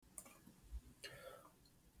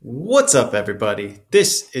What's up, everybody?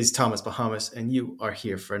 This is Thomas Bahamas, and you are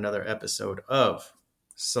here for another episode of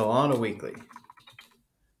Solana Weekly.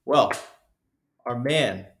 Well, our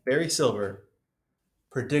man, Barry Silver,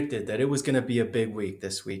 predicted that it was going to be a big week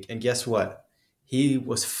this week. And guess what? He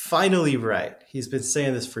was finally right. He's been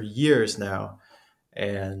saying this for years now.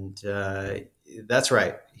 And that's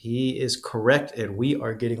right. He is correct, and we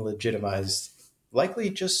are getting legitimized likely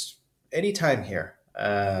just anytime here.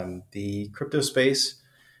 The crypto space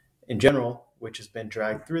in general, which has been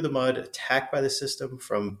dragged through the mud, attacked by the system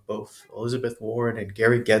from both Elizabeth Warren and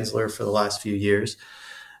Gary Gensler for the last few years.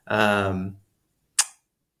 Um,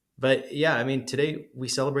 but yeah, I mean, today we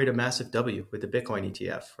celebrate a massive W with the Bitcoin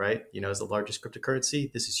ETF, right? As the largest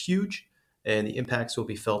cryptocurrency, this is huge, and the impacts will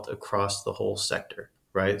be felt across the whole sector,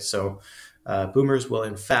 right? So boomers will,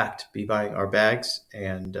 in fact, be buying our bags.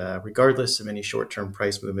 And regardless of any short term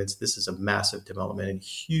price movements, this is a massive development and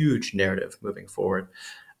huge narrative moving forward.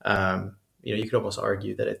 You could almost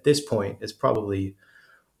argue that at this point, it's probably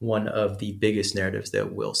one of the biggest narratives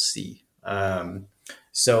that we'll see.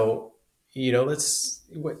 So,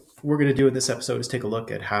 what we're going to do in this episode is take a look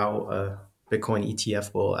at how Bitcoin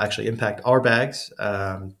ETF will actually impact our bags,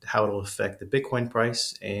 how it'll affect the Bitcoin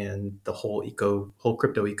price and the whole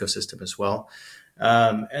crypto ecosystem as well.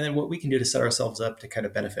 And then what we can do to set ourselves up to kind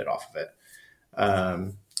of benefit off of it.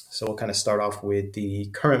 So we'll kind of start off with the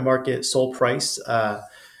current market SOL price,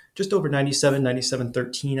 just over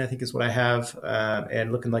 97.13, I think is what I have,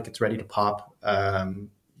 and looking like it's ready to pop,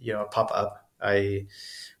 pop up. I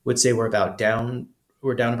would say we're down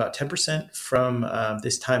about 10% from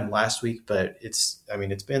this time last week, but it's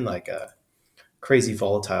been like a crazy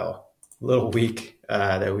volatile little week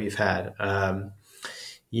that we've had,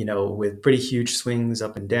 with pretty huge swings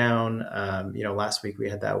up and down. Last week we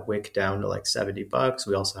had that wick down to like $70.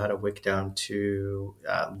 We also had a wick down to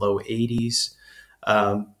low 80s.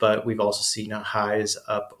 But we've also seen highs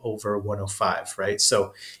up over 105, right?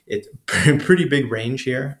 So it's a pretty big range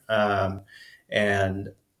here. And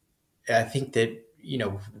I think that,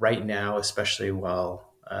 right now, especially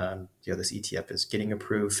while, this ETF is getting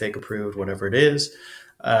approved, fake approved, whatever it is,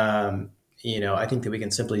 I think that we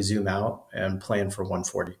can simply zoom out and plan for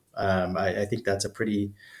 140. I think that's a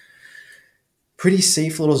pretty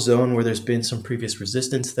safe little zone where there's been some previous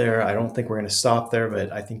resistance there. I don't think we're going to stop there,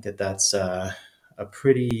 but I think that that's a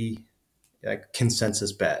pretty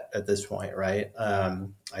consensus bet at this point, right?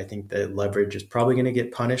 I think that leverage is probably going to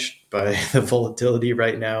get punished by the volatility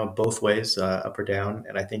right now, both ways, up or down.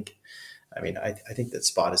 And I think that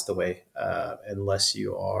spot is the way, unless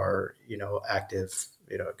you are, active,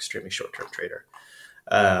 extremely short-term trader.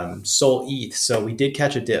 Sol ETH. So we did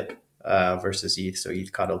catch a dip versus ETH. So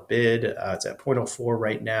ETH caught a bid. It's at 0.04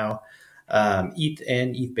 right now. ETH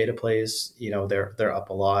and ETH beta plays, they're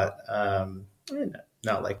up a lot.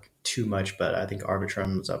 Not like too much, but I think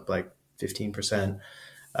Arbitrum was up like 15%.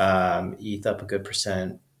 ETH up a good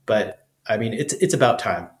percent. But I mean, it's about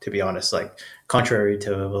time, to be honest. Like, contrary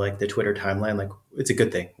to like the Twitter timeline, like, it's a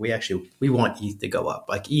good thing. We want ETH to go up.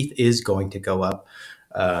 Like, ETH is going to go up.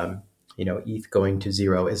 ETH going to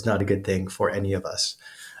zero is not a good thing for any of us.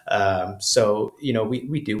 So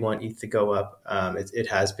we do want ETH to go up. It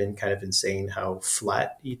has been kind of insane how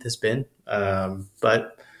flat ETH has been.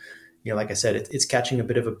 But like I said, it's catching a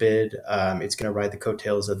bit of a bid. It's going to ride the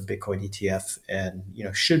coattails of the Bitcoin ETF, and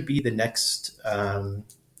should be the next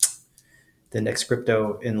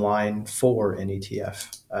crypto in line for an ETF.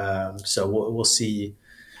 So we'll see,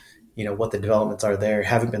 what the developments are there.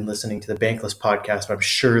 Haven't been listening to the Bankless podcast, but I'm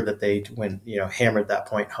sure that they went, hammered that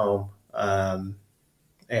point home.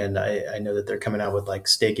 And I know that they're coming out with like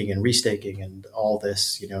staking and restaking and all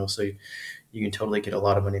this, so you can totally get a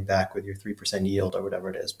lot of money back with your 3% yield or whatever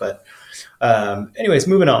it is. But anyways,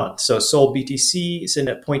 moving on. So Sol BTC is in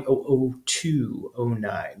at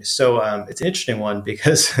 0.00209. So it's an interesting one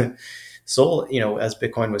because Sol, as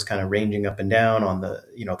Bitcoin was kind of ranging up and down on the,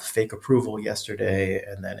 the fake approval yesterday,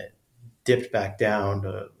 and then it dipped back down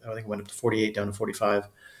to, I think it went up to 48, down to 45.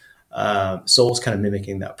 Sol's kind of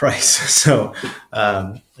mimicking that price. So,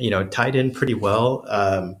 tied in pretty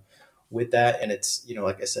well with that. And it's,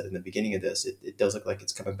 like I said in the beginning of this, it does look like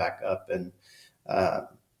it's coming back up. And, I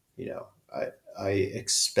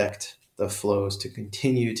expect the flows to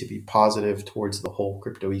continue to be positive towards the whole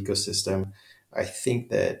crypto ecosystem. I think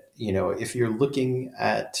that, if you're looking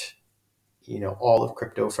at, all of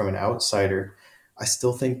crypto from an outsider, I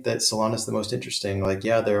still think that Solana is the most interesting. Like,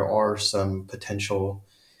 yeah, there are some potential,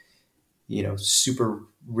 super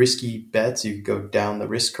risky bets. You could go down the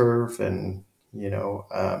risk curve and,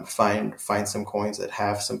 find some coins that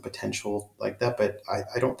have some potential like that. But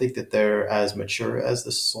I don't think that they're as mature as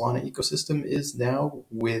the Solana ecosystem is now,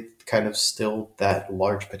 with kind of still that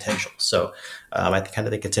large potential. So I kind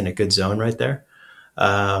of think it's in a good zone right there.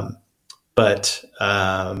 Um, but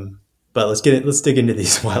let's dig into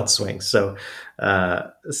these wild swings. So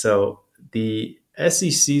the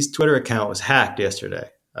SEC's Twitter account was hacked yesterday,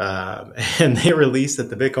 and they released that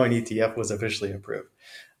the Bitcoin ETF was officially approved.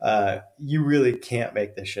 You really can't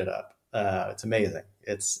make this shit up. It's amazing.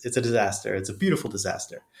 It's a disaster. It's a beautiful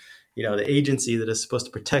disaster. The agency that is supposed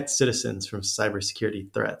to protect citizens from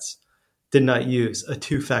cybersecurity threats did not use a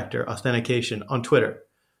two-factor authentication on Twitter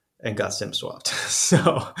and got SIM swapped.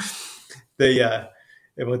 So they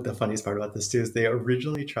and what the funniest part about this too is they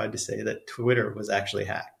originally tried to say that Twitter was actually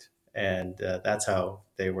hacked, and that's how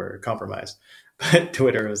they were compromised. But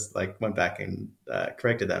Twitter was went back and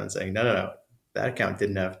corrected them and saying, no, that account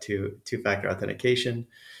didn't have two-factor authentication,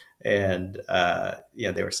 and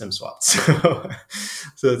they were SIM swapped. So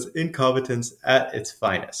it's incompetence at its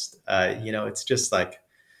finest. It's just like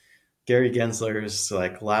Gary Gensler's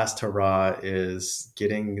last hurrah is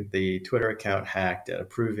getting the Twitter account hacked and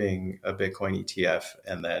approving a Bitcoin ETF,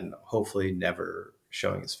 and then hopefully never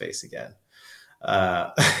showing his face again. Uh,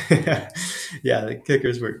 yeah, the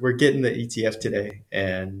kickers we're getting the ETF today,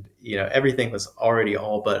 and everything was already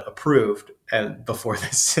all but approved, and before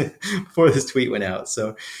this before this tweet went out.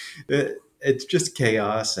 So it's just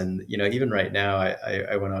chaos, and even right now,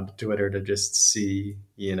 I went on to Twitter to just see,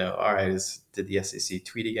 all right, did the SEC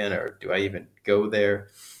tweet again, or do I even go there?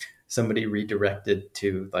 Somebody redirected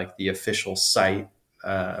to the official site.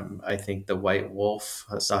 I think the White Wolf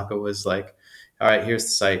Hasaka was like, all right, here's the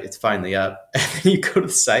site. It's finally up. And then you go to the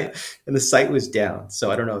site and the site was down. So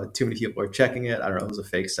I don't know. Too many people are checking it. I don't know. It was a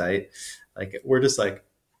fake site. We're just on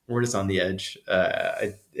the edge.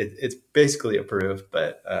 It's basically approved,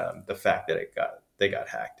 but the fact that they got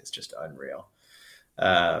hacked is just unreal.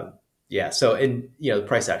 Uh, yeah. So, and the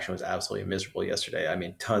price action was absolutely miserable yesterday. I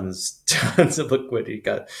mean, tons of liquidity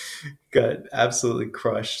got absolutely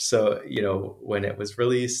crushed. So, when it was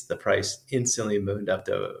released, the price instantly moved up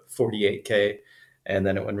to 48K. And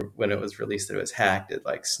then when it was released that it was hacked, it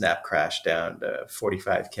snap crashed down to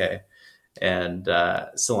 45K. And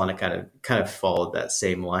Solana kind of followed that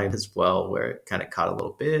same line as well, where it kind of caught a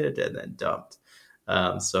little bit and then dumped.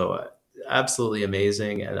 So absolutely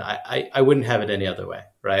amazing, and I wouldn't have it any other way,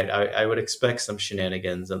 right? I would expect some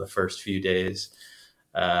shenanigans in the first few days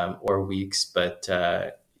or weeks, but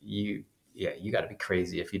you got to be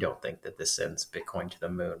crazy if you don't think that this sends Bitcoin to the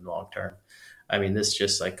moon long term. I mean, this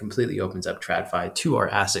just completely opens up TradFi to our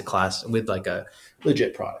asset class with a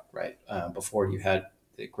legit product, right? Before you had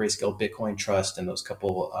the Grayscale Bitcoin Trust and those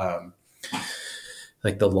couple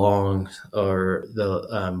the long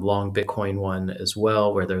long Bitcoin one as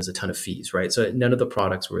well, where there was a ton of fees, right? So none of the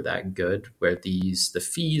products were that good. Where the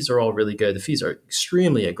fees are all really good. The fees are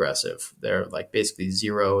extremely aggressive. They're basically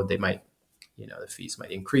zero. They might, the fees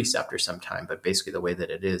might increase after some time, but basically the way that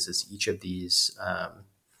it is each of these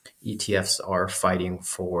ETFs are fighting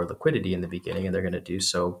for liquidity in the beginning, and they're going to do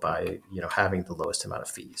so by having the lowest amount of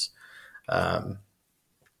fees.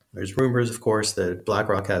 There's rumors, of course, that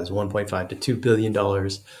BlackRock has $1.5 to $2 billion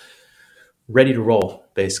ready to roll,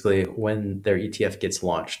 basically, when their ETF gets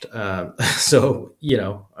launched. So,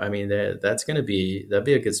 I mean, that'd be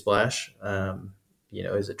a good splash.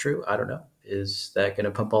 Is it true? I don't know. Is that going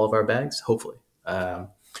to pump all of our bags? Hopefully.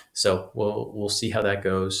 So we'll see how that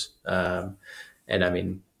goes. And I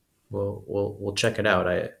mean, we'll check it out.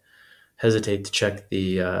 I hesitate to check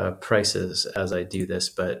the prices as I do this,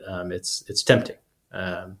 but it's tempting.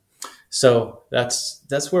 So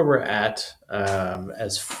that's where we're at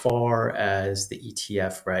as far as the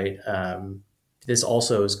ETF, right? This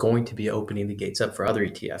also is going to be opening the gates up for other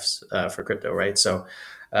ETFs for crypto, right? So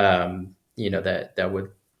that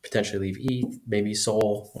would potentially leave ETH, maybe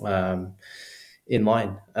Sol in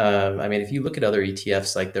line. I mean, if you look at other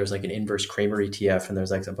ETFs, there's an inverse Kramer ETF, and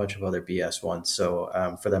there's a bunch of other BS ones.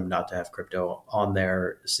 So for them not to have crypto on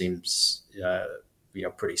there seems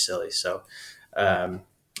pretty silly. So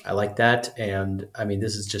I like that, and I mean,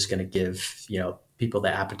 this is just going to give people the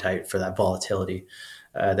appetite for that volatility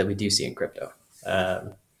that we do see in crypto.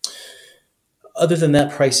 Other than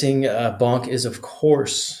that, pricing, Bonk is of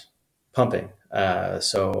course pumping.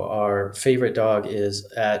 So our favorite dog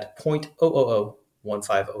is at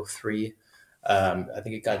 0.0001503. I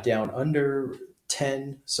think it got down under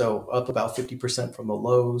 10, so up about 50% from the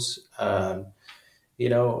lows.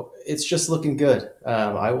 It's just looking good.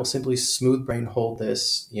 I will simply smooth brain hold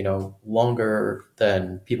this, longer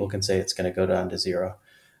than people can say it's going to go down to zero.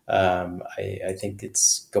 I think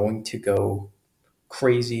it's going to go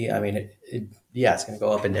crazy. I mean, yeah, it's going to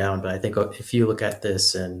go up and down, but I think if you look at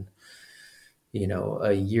this and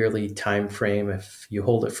a yearly time frame, if you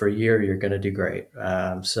hold it for a year, you're going to do great.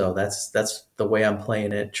 So that's the way I'm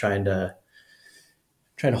playing it, trying to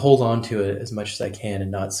hold on to it as much as I can and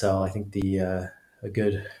not sell. I think the a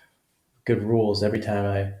good rule is every time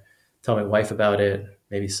I tell my wife about it,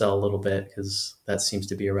 maybe sell a little bit because that seems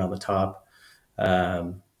to be around the top.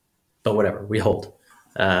 Um, but whatever, we hold.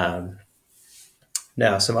 Um,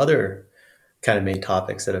 Now, some other kind of main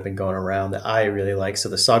topics that have been going around that I really like. So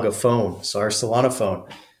the Saga phone, so our Solana phone,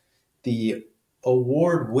 the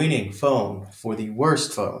award-winning phone for the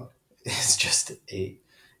worst phone is just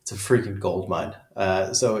it's a freaking gold mine.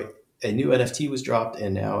 So a new NFT was dropped,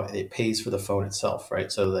 and now it pays for the phone itself,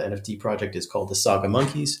 right? So the NFT project is called the Saga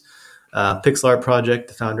Monkeys pixel art project.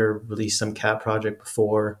 The founder released some cat project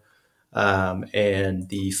before, and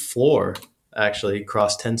the floor actually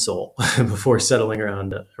crossed 10 sol before settling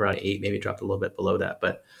around 8, maybe dropped a little bit below that.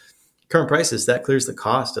 But current prices, that clears the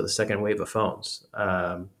cost of the second wave of phones.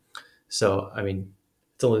 So, I mean,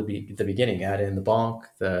 it's only the beginning. Add in the bonk,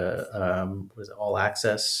 the was it all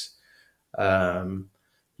access. Um,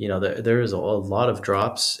 there is a lot of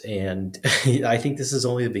drops, and I think this is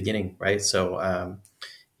only the beginning, right? So,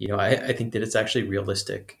 I think that it's actually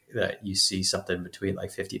realistic that you see something between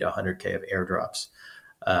like 50 to 100K of airdrops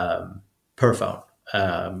per phone,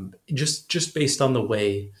 just based on the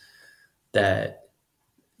way that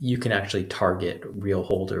you can actually target real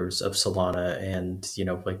holders of Solana, and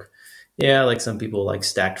like yeah, like some people like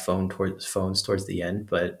stacked phones towards the end,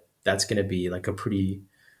 but that's going to be like a pretty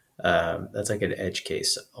that's like an edge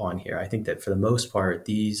case on here. I think that for the most part,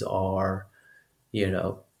 these are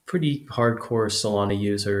pretty hardcore Solana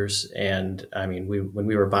users. And I mean, when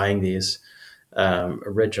we were buying these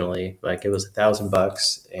originally, like it was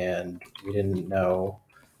 $1,000 and we didn't know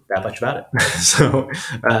that much about it. So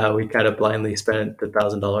we kind of blindly spent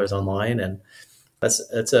 $1,000 online, and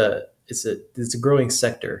it's a growing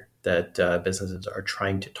sector that businesses are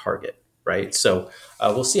trying to target, right? So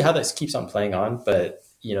we'll see how this keeps on playing on, but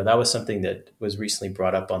that was something that was recently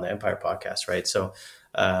brought up on the Empire podcast, right? So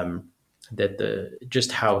um, that the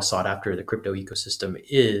just how sought after the crypto ecosystem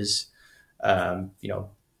is,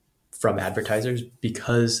 from advertisers,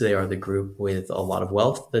 because they are the group with a lot of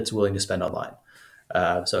wealth that's willing to spend online.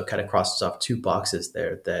 So it kind of crosses off two boxes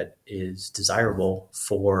there that is desirable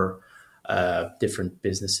for different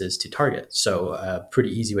businesses to target. So a pretty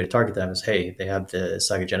easy way to target them is, hey, they have the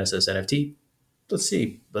Saga Genesis NFT. Let's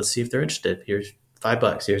see if they're interested. Here's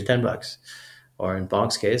 $5. Here's $10. Or in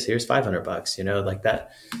Bonk's case, here's $500. Like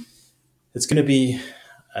that. It's going to be.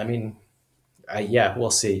 I mean, yeah,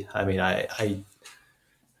 we'll see. I mean, I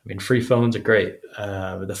mean, free phones are great.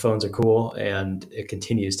 The phones are cool, and it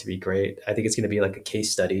continues to be great. I think it's going to be like a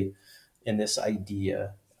case study in this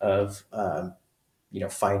idea of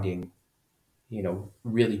finding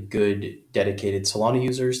really good dedicated Solana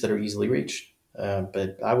users that are easily reached.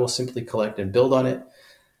 But I will simply collect and build on it.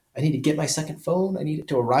 I need to get my second phone. I need it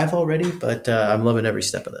to arrive already, but I'm loving every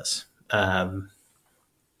step of this.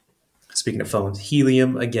 Speaking of phones,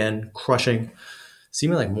 Helium again crushing,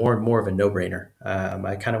 seeming like more and more of a no-brainer.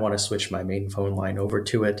 I kind of want to switch my main phone line over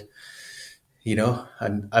to it.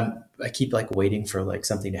 I keep like waiting for like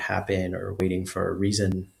something to happen or waiting for a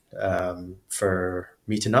reason for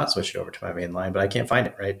me to not switch it over to my main line, but I can't find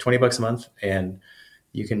it. Right, $20 a month, and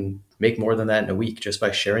you can make more than that in a week just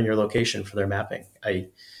by sharing your location for their mapping.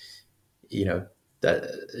 That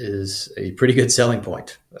is a pretty good selling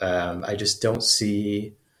point. I just don't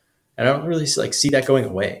see. I don't really like see that going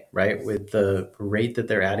away, right? With the rate that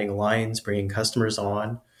they're adding lines, bringing customers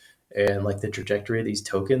on, and like the trajectory of these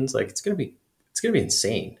tokens, like it's gonna be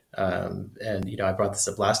insane. And I brought this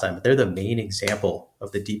up last time, but they're the main example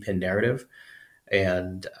of the deep pin narrative,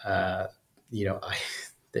 and I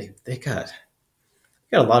they got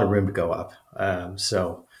a lot of room to go up.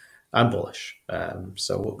 So I'm bullish.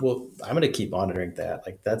 So I'm going to keep monitoring that.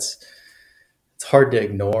 Like it's hard to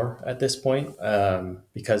ignore at this point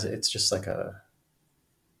because it's just like I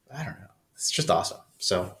don't know. It's just awesome.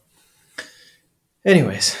 So,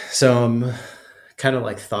 anyways, some kind of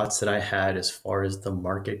like thoughts that I had as far as the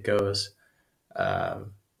market goes.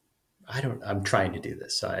 Um, I'm trying to do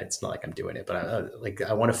this. So it's not like I'm doing it, but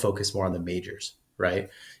I want to focus more on the majors, right?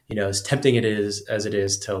 As tempting it is as it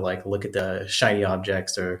is to like look at the shiny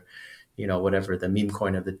objects or, whatever the meme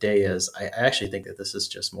coin of the day is. I actually think that this is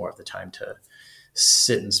just more of the time to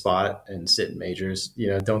sit in spot and sit in majors.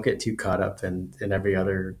 Don't get too caught up in every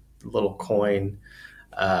other little coin.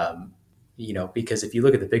 Um, because if you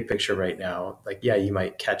look at the big picture right now, like, yeah, you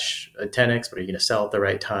might catch a 10x, but are you going to sell at the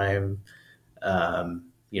right time?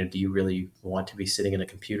 do you really want to be sitting in a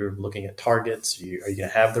computer looking at targets? Are you going to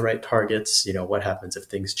have the right targets? What happens if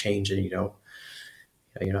things change and you're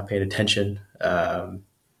not paying attention? I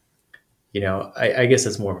guess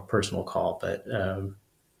it's more of a personal call, but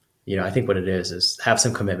I think what it is have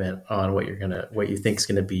some commitment on what you think is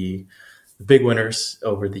gonna be the big winners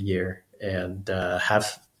over the year, and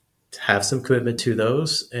have some commitment to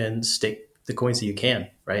those and stake the coins that you can.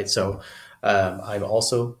 Right. So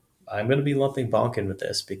I'm going to be lumping Bonkin with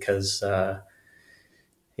this because like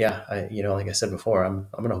I said before, I'm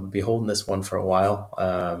going to be holding this one for a while.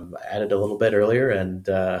 I added a little bit earlier, and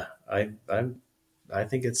I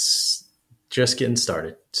think it's just getting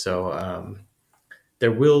started. So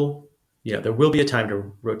there will there will be a time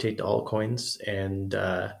to rotate to altcoins, and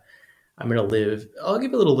I'll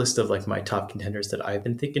give a little list of like my top contenders that I've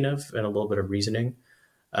been thinking of and a little bit of reasoning.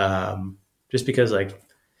 Just because when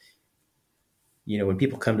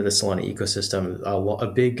people come to the Solana ecosystem, a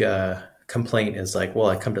big complaint is like, well,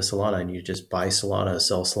 I come to Solana and you just buy Solana,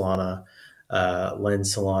 sell Solana, lend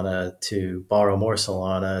Solana to borrow more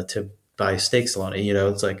Solana to buy stake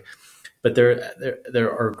Solana. It's like, but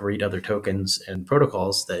there are great other tokens and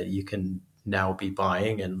protocols that you can now be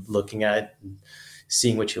buying and looking at and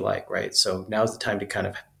seeing what you like, right? So now's the time to kind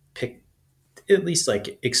of pick, at least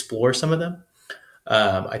like explore some of them.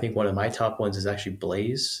 I think one of my top ones is actually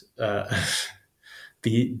Blaze,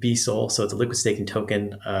 BSOL. So it's a liquid staking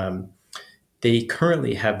token. They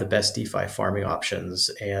currently have the best DeFi farming options,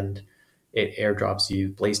 and it airdrops you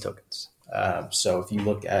Blaze tokens. So if you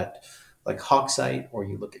look at like Hawksite, or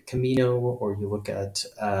you look at Camino, or you look at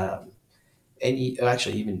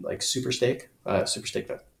actually even like Superstake,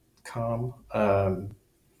 superstake.com,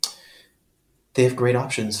 they have great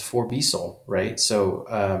options for BSOL, right? So,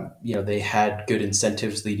 they had good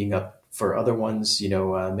incentives leading up for other ones.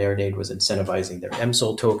 Marinade was incentivizing their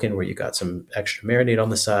MSOL token, where you got some extra Marinade on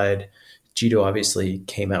the side. Jito obviously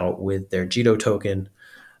came out with their Jito token.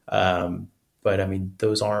 But I mean,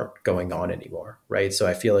 those aren't going on anymore, right? So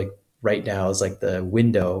I feel like right now is like the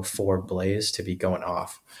window for Blaze to be going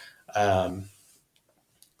off. And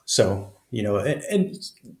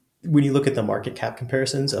when you look at the market cap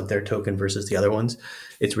comparisons of their token versus the other ones,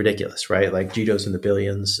 it's ridiculous, right? Like Jito's in the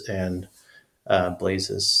billions, and Blaze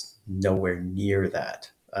is nowhere near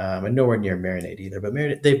that, and nowhere near Marinade either. But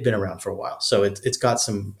Marinade, they've been around for a while, so it's got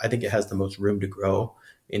some. I think it has the most room to grow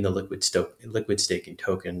in the liquid staking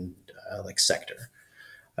token sector.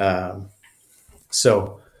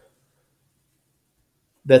 So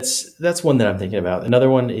that's one that I'm thinking about. Another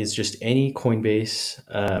one is just any Coinbase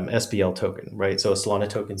SBL token, right? So Solana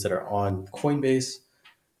tokens that are on Coinbase.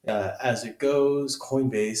 As it goes,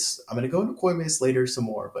 Coinbase, I'm going to go into Coinbase later some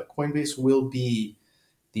more, but Coinbase will be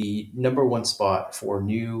the number one spot for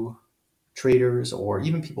new traders or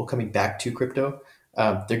even people coming back to crypto.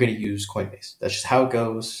 They're going to use Coinbase. That's just how it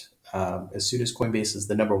goes. As soon as Coinbase is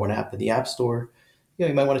the number one app in the App Store, you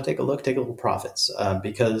might want to take a look, take a little profits,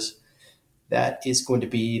 because that is going to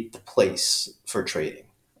be the place for trading.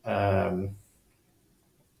 Not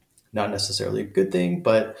necessarily a good thing,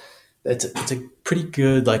 but it's a pretty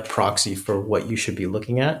good proxy for what you should be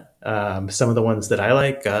looking at. Some of the ones that I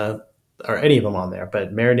like are any of them on there,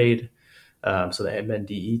 but Marinade, so the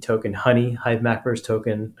MNDE token, Honey, Hive Macros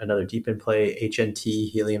token, another deep in play,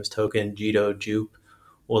 HNT, Helium's token, Jito, Jupe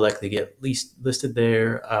will likely get least listed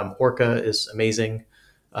there. Orca is amazing.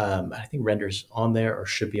 I think Render's on there or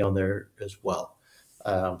should be on there as well.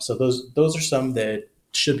 So those are some that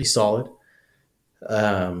should be solid.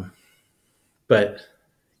 But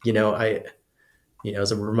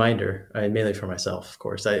as a reminder, mainly for myself, of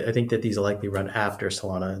course, I think that these will likely run after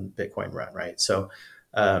Solana and Bitcoin run, right? So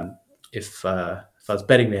if I was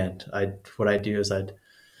betting man, what I'd do is I'd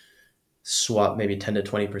swap maybe 10 to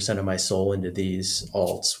 20% of my SOL into these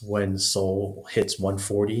alts when SOL hits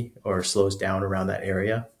 140 or slows down around that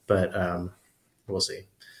area. But we'll see.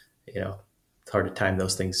 It's hard to time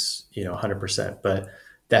those things, 100%, but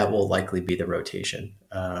that will likely be the rotation.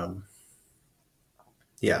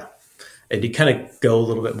 Yeah. And you kind of go a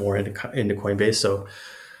little bit more into Coinbase. So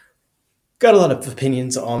got a lot of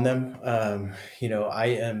opinions on them. I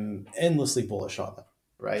am endlessly bullish on them,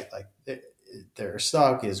 right? Like their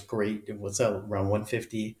stock is great. What's that, around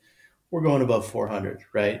 150? We're going above 400,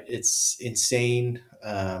 right? It's insane.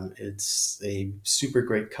 It's a super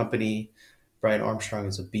great company. Brian Armstrong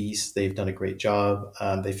is a beast. They've done a great job.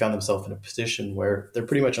 They found themselves in a position where they're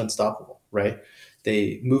pretty much unstoppable, right?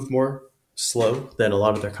 They move more slow than a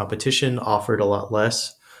lot of their competition, offered a lot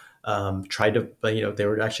less, tried to, but they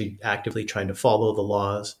were actually actively trying to follow the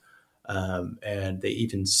laws, and they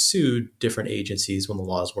even sued different agencies when the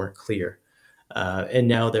laws weren't clear. And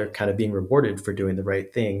now they're kind of being rewarded for doing the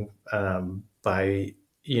right thing by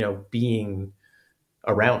being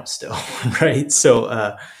around still, right?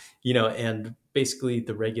 So and basically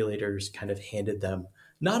the regulators kind of handed them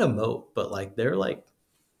not a moat, but like they're like,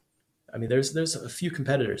 I mean, there's a few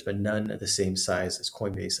competitors, but none at the same size as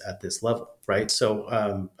Coinbase at this level, right? So,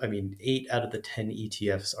 I mean, 8 out of the 10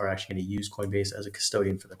 ETFs are actually going to use Coinbase as a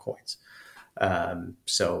custodian for the coins.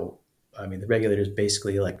 So, I mean, the regulators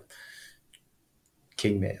basically like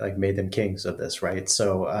like made them kings of this, right?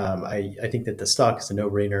 So, I think that the stock is a no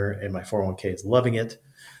brainer, and my 401k is loving it.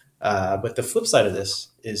 But the flip side of this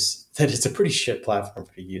is that it's a pretty shit platform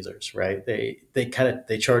for users, right? They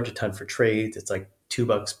charge a ton for trades. It's like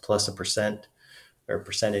 $2 plus a percent or a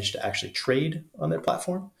percentage to actually trade on their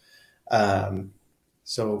platform. Um,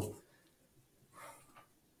 so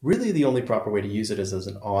really, the only proper way to use it is as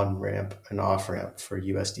an on ramp, an off ramp for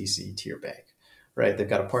USDC to your bank, right? They've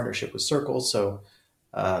got a partnership with Circle, so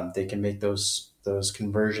they can make those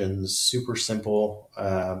conversions super simple,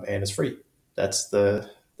 and it's free. That's the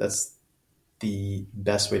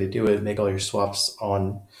best way to do it. Make all your swaps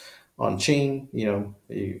on chain. You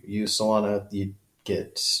use Solana, you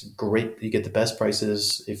get the best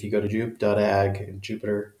prices if you go to jupe.ag and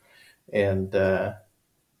Jupiter, and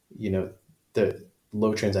you know the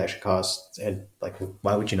low transaction costs, and like,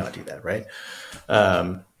 why would you not do that, right?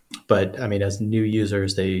 Um, but I mean, as new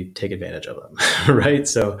users, they take advantage of them, right?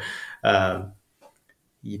 So um,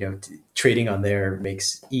 trading on there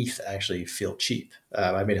makes ETH actually feel cheap.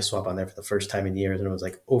 I made a swap on there for the first time in years, and it was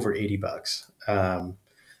like over $80.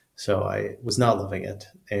 So I was not loving it,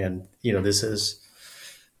 and this is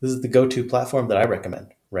the go-to platform that I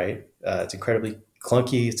recommend. Right? It's incredibly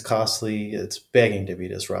clunky, it's costly, it's begging to be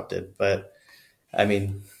disrupted. But I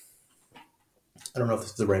mean, I don't know if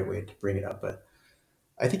this is the right way to bring it up, but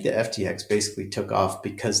I think the FTX basically took off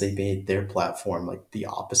because they made their platform like the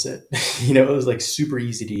opposite. It was like super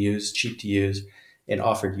easy to use, cheap to use, and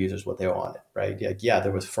offered users what they wanted, right? Like, yeah,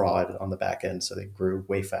 there was fraud on the back end, so they grew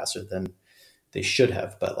way faster than they should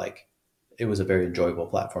have, but like it was a very enjoyable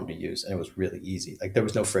platform to use, and it was really easy. Like there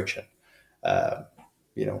was no friction, uh,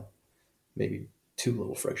 you know, maybe too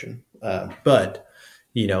little friction, but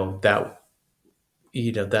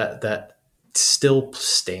that that still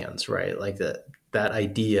stands, right? Like that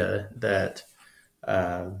idea that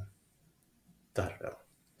um, I don't know,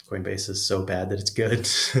 Coinbase is so bad that it's good.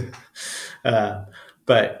 uh,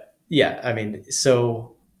 but yeah, I mean,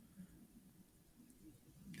 so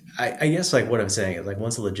I guess like what I'm saying is like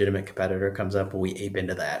once a legitimate competitor comes up, we ape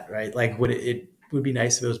into that, right? Like it would be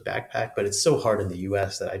nice if it was backpack, but it's so hard in the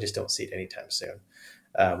U.S. that I just don't see it anytime soon.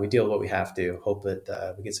 We deal with what we have to. Hope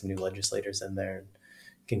that we get some new legislators in there and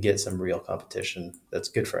can get some real competition that's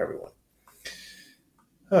good for everyone.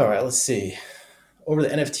 All right, let's see. Over the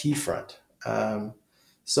NFT front.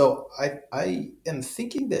 So I am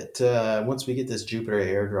thinking that once we get this Jupiter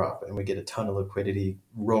airdrop and we get a ton of liquidity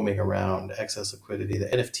roaming around, excess liquidity, the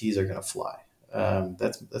NFTs are going to fly.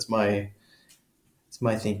 That's my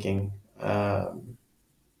thinking.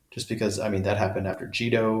 Just because I mean that happened after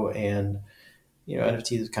Jito, and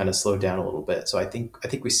NFTs kind of slowed down a little bit. So I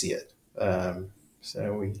think we see it.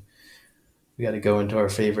 So we got to go into our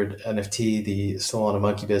favorite NFT, the Solana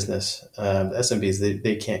monkey business. The SMBs,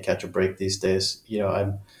 they can't catch a break these days.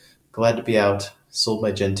 I'm glad to be out. Sold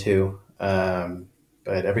my Gen 2.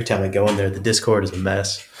 But every time I go in there, the Discord is a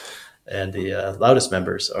mess. And the loudest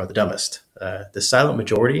members are the dumbest. The silent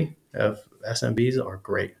majority of SMBs are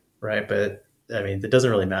great, right? But I mean, it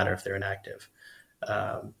doesn't really matter if they're inactive.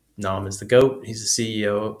 Nam is the GOAT. He's the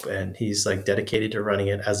CEO, and he's like dedicated to running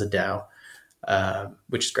it as a DAO,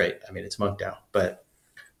 which is great. I mean, it's Monk DAO, but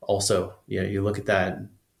also, you look at that,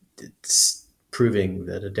 it's proving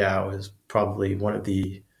that a DAO is probably one of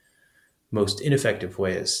the most ineffective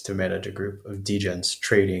ways to manage a group of degens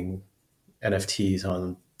trading NFTs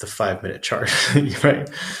on the 5-minute chart,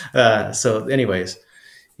 right? So, anyways,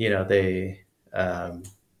 they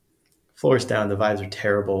floors down. The vibes are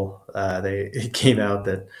terrible. It came out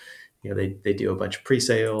that they do a bunch of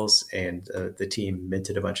pre-sales, and the team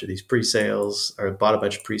minted a bunch of these pre-sales or bought a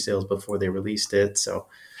bunch of pre-sales before they released it. So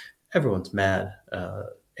everyone's mad,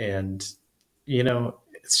 and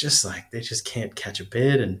it's just like they just can't catch a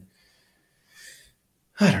bid, and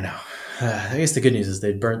I don't know. I guess the good news is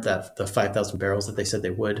they burnt the 5,000 barrels that they said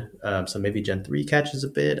they would. So maybe Gen 3 catches a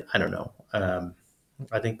bid. I don't know.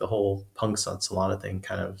 I think the whole punks on Solana thing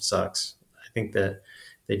kind of sucks. I think that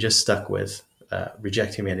they just stuck with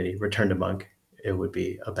reject humanity, return to monk. It would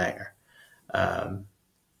be a banger.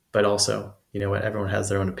 But also, you know what? Everyone has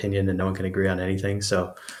their own opinion, and no one can agree on anything.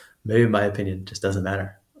 So maybe my opinion just doesn't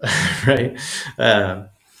matter, right?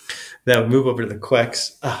 Now move over to the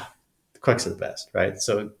Quex. The Quex are the best, right?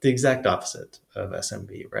 So the exact opposite of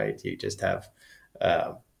SMB, right? You just have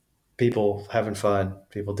uh, people having fun,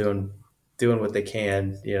 people doing what they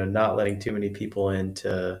can, not letting too many people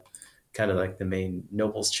into kind of like the main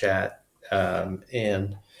nobles chat,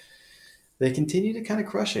 and they continue to kind of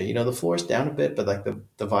crush it. The floor's down a bit, but like the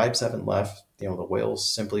vibes haven't left. The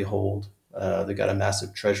whales simply hold. They've got a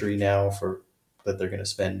massive treasury now for that they're going to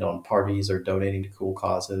spend on parties or donating to cool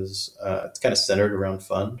causes. It's kind of centered around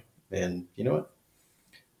fun, and you know what?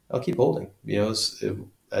 I'll keep holding. When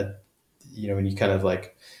you kind of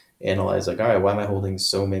like analyze, like, all right, why am I holding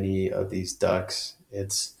so many of these ducks?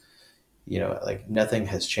 It's like nothing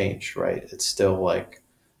has changed, right? It's still like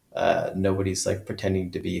nobody's like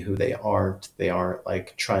pretending to be who they aren't. They aren't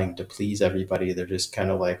like trying to please everybody. They're just kind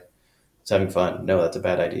of like, it's having fun. No, that's a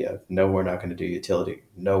bad idea. No, we're not going to do utility.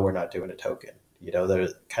 No, we're not doing a token. They're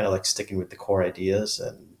kind of like sticking with the core ideas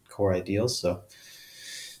and core ideals. So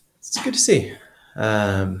it's good to see.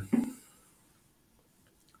 Um,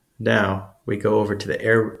 Now we go over to the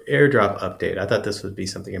airdrop update. I thought this would be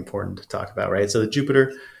something important to talk about, right? So the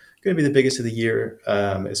Jupiter going to be the biggest of the year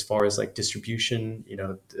as far as like distribution.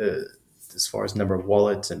 As far as number of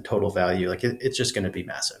wallets and total value, like it's just going to be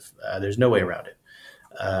massive. There's no way around it,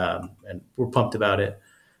 and we're pumped about it.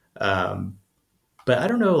 Um, but I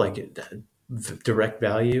don't know, like direct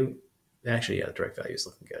value. Actually, yeah, direct value is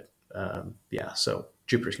looking good. Yeah, so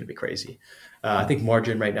Jupiter's going to be crazy. I think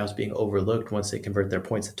margin right now is being overlooked. Once they convert their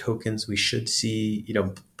points to tokens, we should see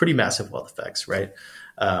pretty massive wealth effects, right?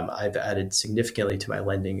 I've added significantly to my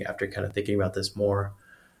lending after kind of thinking about this more.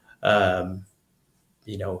 Um,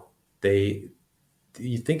 you know, they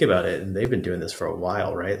you think about it, and they've been doing this for a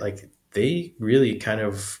while, right? Like they really kind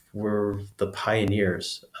of were the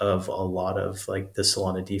pioneers of a lot of like the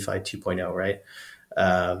Solana DeFi 2.0, right?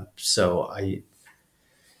 So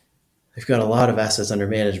they've got a lot of assets under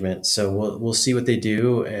management. So we'll see what they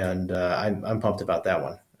do, and I'm pumped about that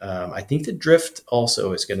one. I think the Drift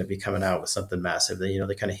also is going to be coming out with something massive.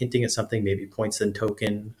 They're kind of hinting at something, maybe points than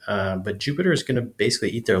token, but Jupiter is going to basically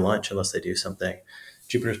eat their lunch unless they do something.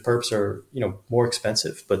 Jupiter's perps are more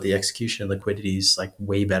expensive, but the execution and liquidity is like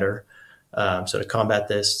way better. So to combat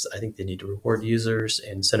this, I think they need to reward users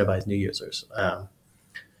and incentivize new users.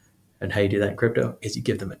 And how you do that in crypto is you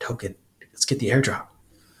give them a token. Let's get the airdrop.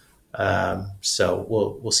 So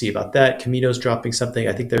we'll see about that. Camino's dropping something.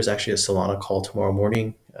 I think there's actually a Solana call tomorrow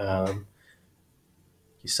morning. You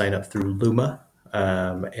sign up through Luma,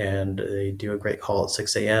 and they do a great call at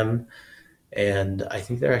 6 a.m. And I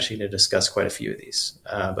think they're actually going to discuss quite a few of these.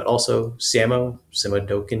 But also Samo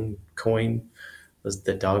Doken coin, was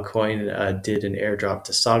the dog coin, did an airdrop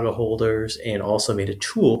to Saga holders and also made a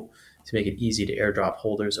tool to make it easy to airdrop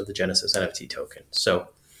holders of the Genesis NFT token. So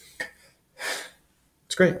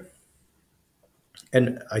it's great.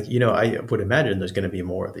 And I would imagine there's going to be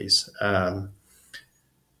more of these,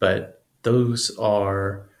 but those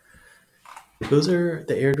are the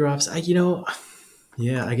airdrops.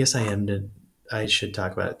 Yeah, I guess I should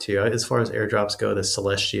talk about it too. As far as airdrops go, the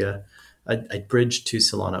Celestia, I bridged to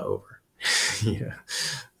Solana over. Yeah,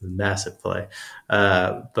 massive play.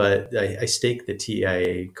 But I staked the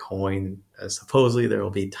TIA coin. Supposedly there will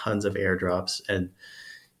be tons of airdrops, and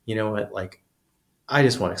you know what? Like, I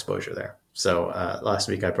just want exposure there. So last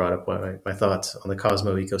week I brought up one of my thoughts on the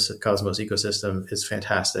Cosmos ecosystem is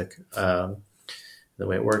fantastic. The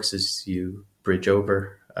way it works is you bridge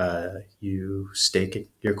over, you stake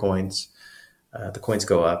your coins, the coins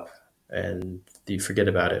go up, and you forget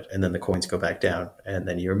about it, and then the coins go back down, and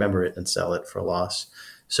then you remember it and sell it for a loss.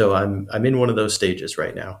 So I'm in one of those stages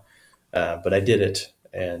right now, but I did it,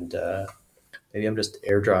 and maybe I'm just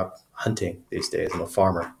airdrop hunting these days. I'm a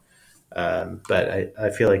farmer. But I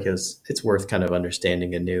feel like it's worth kind of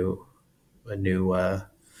understanding a new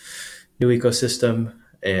ecosystem,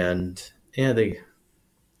 and yeah, I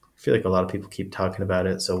feel like a lot of people keep talking about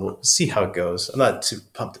it, so we'll see how it goes. I'm not too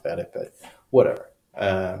pumped about it, but whatever.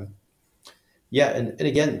 Yeah, and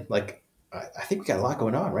again, like I think we got a lot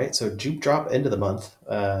going on, right? So Jupe drop end of the month,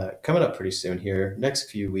 coming up pretty soon here, next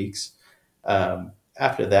few weeks.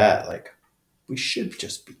 After that, like we should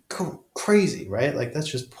just be crazy, right? Like that's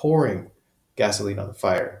just pouring gasoline on the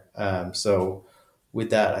fire. So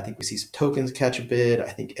with that, I think we see some tokens catch a bid. I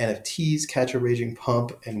think NFTs catch a raging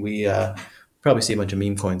pump, and we probably see a bunch of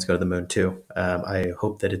meme coins go to the moon too. I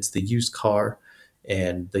hope that it's the used car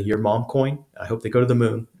and the your mom coin. I hope they go to the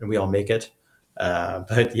moon and we all make it.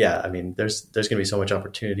 But yeah, I mean, there's going to be so much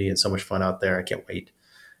opportunity and so much fun out there. I can't wait.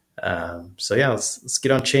 So yeah, let's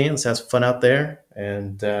get on chain. Let's have some fun out there.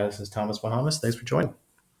 And this is Thomas Bahamas. Thanks for joining.